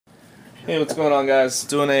Hey, what's going on, guys?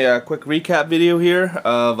 Doing a quick recap video here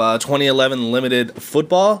of 2011 limited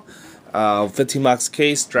football. 15 box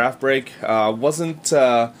case, draft break. Wasn't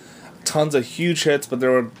tons of huge hits, but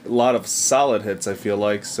there were a lot of solid hits, I feel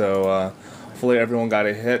like. So hopefully everyone got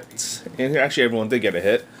a hit. And actually, everyone did get a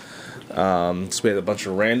hit. So we had a bunch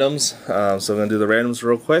of randoms. So I'm going to do the randoms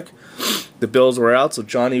real quick. The Bills were out, so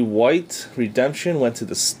Johnny White, redemption, went to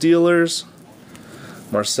the Steelers.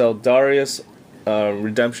 Marcel Darius,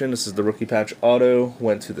 redemption, this is the rookie patch auto,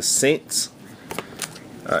 went to the Saints.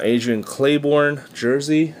 Adrian Claiborne,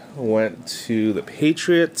 jersey, went to the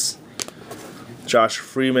Patriots. Josh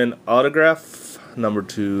Freeman, autograph, number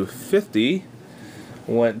 250,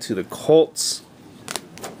 went to the Colts.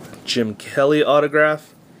 Jim Kelly,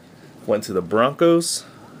 autograph, went to the Broncos.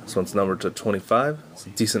 This one's numbered to 25. It's a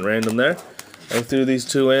decent random there. I threw these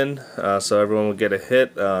two in so everyone would get a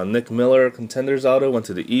hit. Nick Miller, contenders auto, went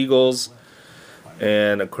to the Eagles.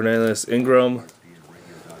 And Cornelius Ingram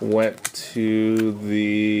went to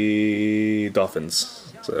the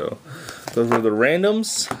Dolphins. So those were the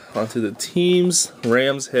randoms. Onto the teams.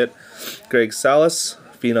 Rams hit Greg Salas,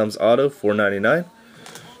 Phenoms auto, $4.99.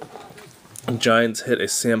 Giants hit a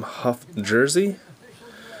Sam Huff jersey,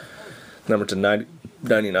 number to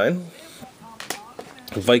 99.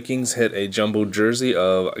 Vikings hit a jumbo jersey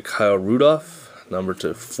of Kyle Rudolph, number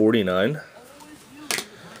to 49.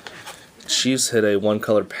 Chiefs hit a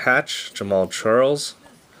one-color patch, Jamal Charles,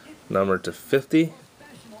 number to 50.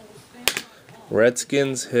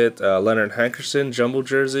 Redskins hit Leonard Hankerson jumbo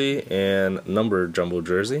jersey and numbered jumbo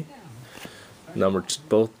jersey. This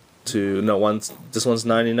one's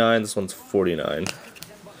 99, this one's 49.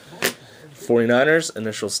 49ers,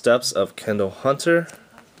 initial steps of Kendall Hunter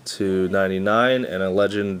to 99, and a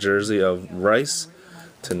legend jersey of Rice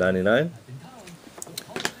to 99.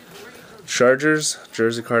 Chargers,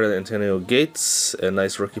 jersey card of Antonio Gates, a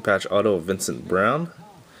nice rookie patch auto of Vincent Brown.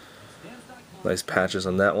 Nice patches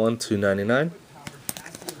on that one, $2.99.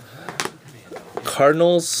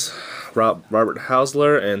 Cardinals, Robert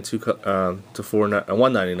Hausler and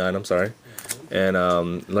 $1.99. I'm sorry, and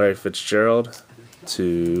Larry Fitzgerald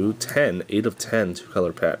to 10, 8 of 10,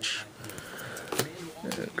 two-color patch.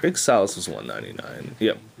 Greg Salas was $1.99.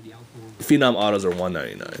 Yep. Phenom autos are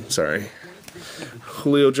 $1.99. Sorry.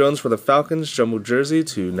 Julio Jones for the Falcons, jumbo jersey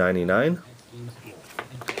to 99.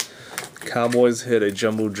 Cowboys hit a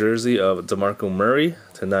jumbo jersey of DeMarco Murray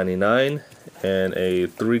to 99, and a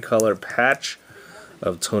three-color patch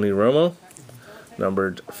of Tony Romo,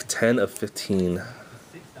 numbered 10 of 15.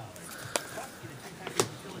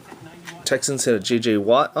 Texans hit a J.J.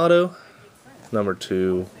 Watt auto, number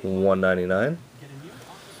to 199.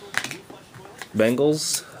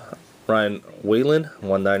 Bengals, Ryan Whalen,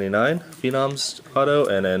 199, Phenoms auto,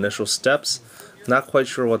 and initial steps. Not quite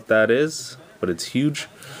sure what that is, but it's huge.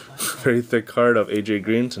 Very thick card of AJ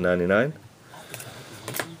Green to 99.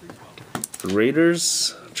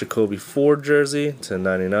 Raiders, Jacoby Ford jersey to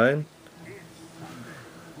 99.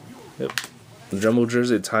 Yep. Jumbo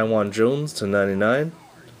jersey, Taiwan Jones to 99.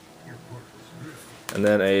 And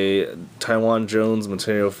then a Taiwan Jones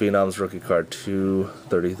Material Phenoms rookie card,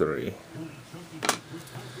 233.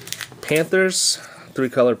 Panthers,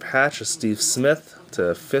 three-color patch of Steve Smith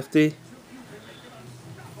to 50.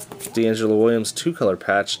 D'Angelo Williams, two-color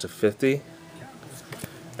patch to 50.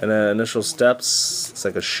 And then initial steps, it's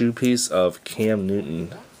like a shoe piece of Cam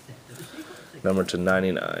Newton, number to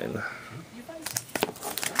 99.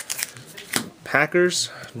 Packers,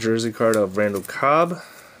 jersey card of Randall Cobb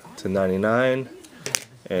to 99.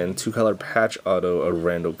 And two-color patch auto of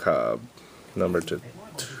Randall Cobb, number to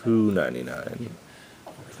 299.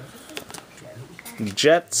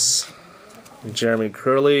 Jets, Jeremy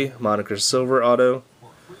Curley, moniker silver auto,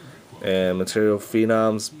 and material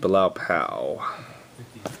phenoms, Bilal Powell.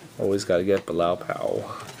 Always got to get Bilal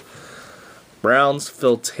Powell. Browns,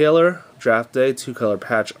 Phil Taylor, draft day, two-color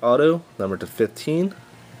patch auto, number to 15,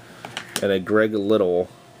 and a Greg Little,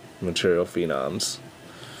 material phenoms.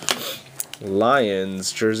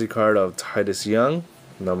 Lions, jersey card of Titus Young,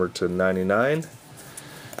 number to 99,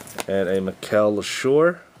 and a Mikel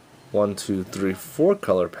LaSure, 1, 2, 3, 4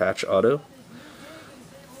 color patch auto,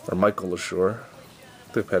 or Michael LaSure,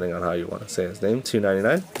 depending on how you want to say his name,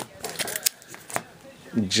 $2.99.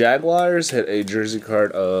 Jaguars hit a jersey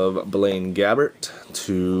card of Blaine Gabbert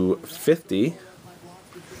to 50,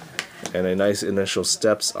 and a nice initial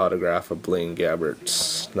steps autograph of Blaine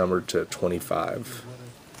Gabbert, numbered to 25.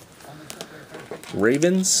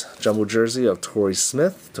 Ravens, jumbo jersey of Torrey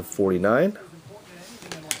Smith to 49.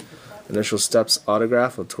 Initial steps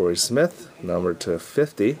autograph of Torrey Smith, numbered to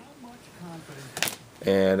 50.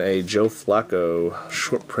 And a Joe Flacco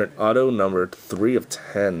short print auto, numbered 3 of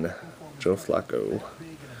 10. Joe Flacco.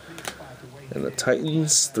 And the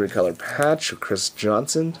Titans, 3-color patch of Chris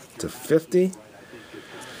Johnson to 50.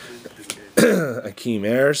 Akeem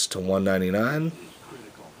Ayers to 199.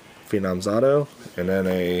 Phenom's auto. And then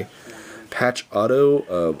a patch auto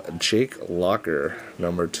of Jake Locker,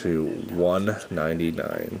 number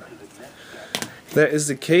 2/199. That is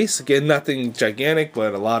the case. Again, nothing gigantic,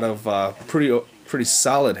 but a lot of pretty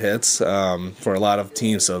solid hits for a lot of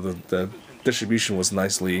teams. So the distribution was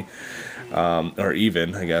nicely or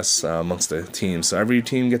even, I guess, amongst the teams. So every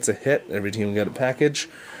team gets a hit. Every team get a package.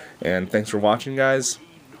 And thanks for watching, guys.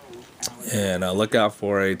 And look out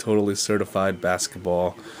for a totally certified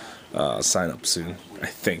basketball sign up soon, I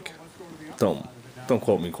think. Don't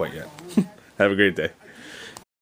quote me quite yet. Have a great day.